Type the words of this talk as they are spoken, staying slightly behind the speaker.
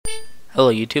Hello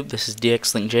YouTube, this is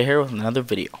DXLinkJ here with another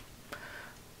video.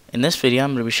 In this video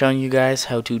I'm going to be showing you guys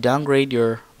how to downgrade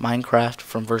your Minecraft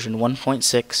from version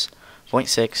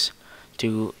 1.6.6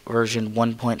 to version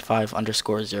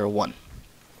 1.5_01.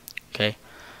 Okay,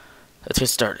 let's get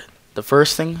started. The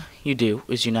first thing you do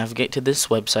is you navigate to this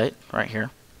website right here.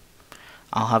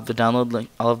 I'll have the download link.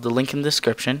 I'll have the link in the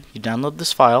description. You download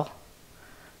this file,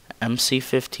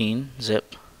 MC15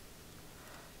 zip.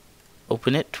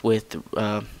 Open it with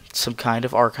some kind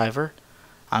of archiver.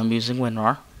 I'm using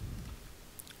WinRAR.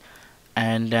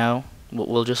 And now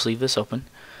we'll just leave this open.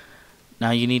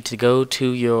 Now you need to go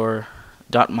to your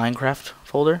 .minecraft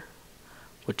folder,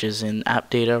 which is in app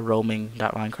data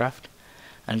roaming.minecraft,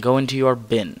 and go into your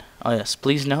bin. Oh yes,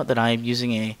 please note that I am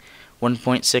using a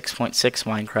 1.6.6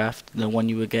 Minecraft. The one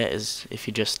you would get is if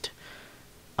you just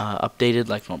updated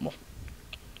like normal.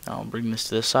 I'll bring this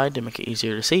to this side to make it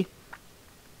easier to see.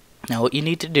 Now what you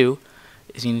need to do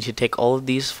is you need to take all of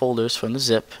these folders from the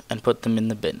zip and put them in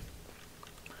the bin.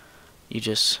 You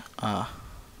just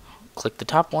click the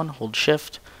top one, hold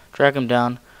shift, drag them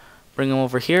down, bring them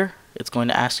over here. It's going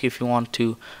to ask you if you want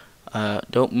to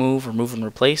don't move, remove and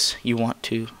replace. You want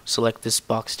to select this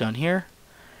box down here,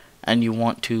 and you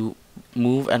want to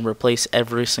move and replace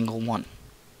every single one.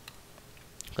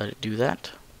 Let it do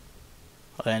that,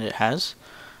 and it has.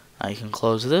 Now you can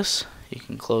close this, you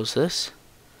can close this.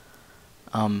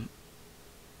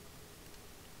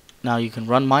 Now you can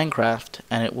run Minecraft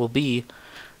and it will be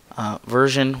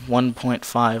version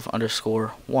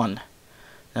 1.5_1.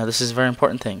 Now this is a very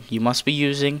important thing. You must be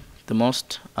using the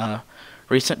most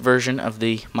recent version of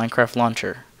the Minecraft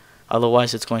launcher,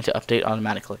 otherwise it's going to update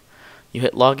automatically. You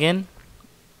hit login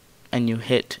and you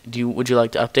hit would you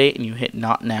like to update, and you hit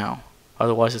not now,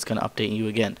 otherwise it's going to update you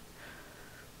again.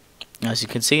 Now, as you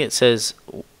can see, it says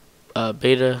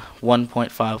beta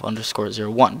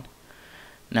 1.5_01.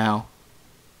 Now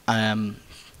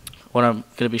what I'm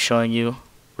going to be showing you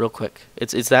real quick,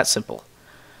 it's that simple.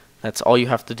 That's all you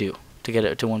have to do to get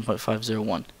it to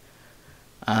 1.501.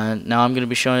 Now I'm going to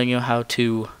be showing you how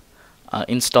to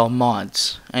install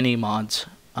mods, any mods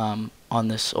on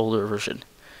this older version.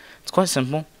 It's quite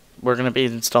simple. We're going to be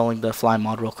installing the fly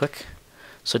mod real quick,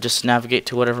 so just navigate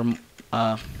to whatever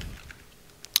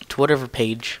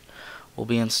page. We'll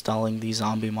be installing the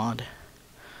zombie mod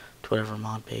to whatever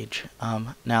mod page.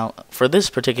 Now for this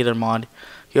particular mod,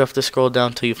 you have to scroll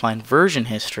down till you find version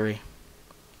history,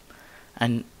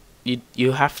 and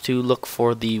you have to look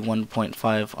for the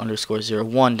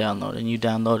 1.5_01 download, and you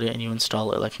download it and you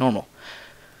install it like normal.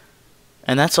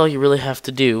 And that's all you really have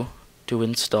to do to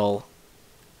install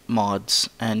mods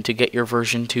and to get your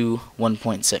version to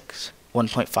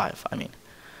 1.5 I mean.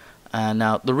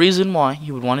 Now the reason why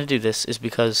you would want to do this is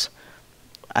because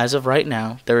as of right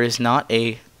now there is not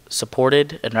a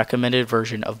supported and recommended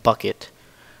version of Bucket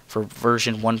for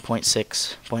version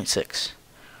 1.6.6.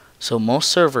 So most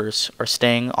servers are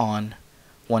staying on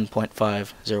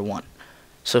 1.501.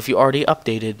 So if you already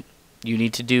updated, you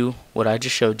need to do what I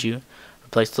just showed you.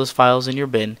 Replace those files in your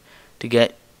bin to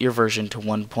get your version to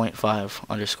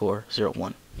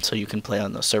 1.5_01, so you can play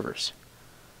on those servers.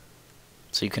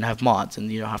 So you can have mods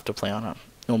and you don't have to play on a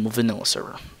normal vanilla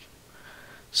server.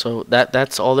 So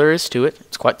that's all there is to it.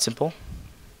 It's quite simple.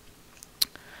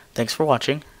 Thanks for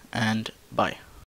watching, and bye.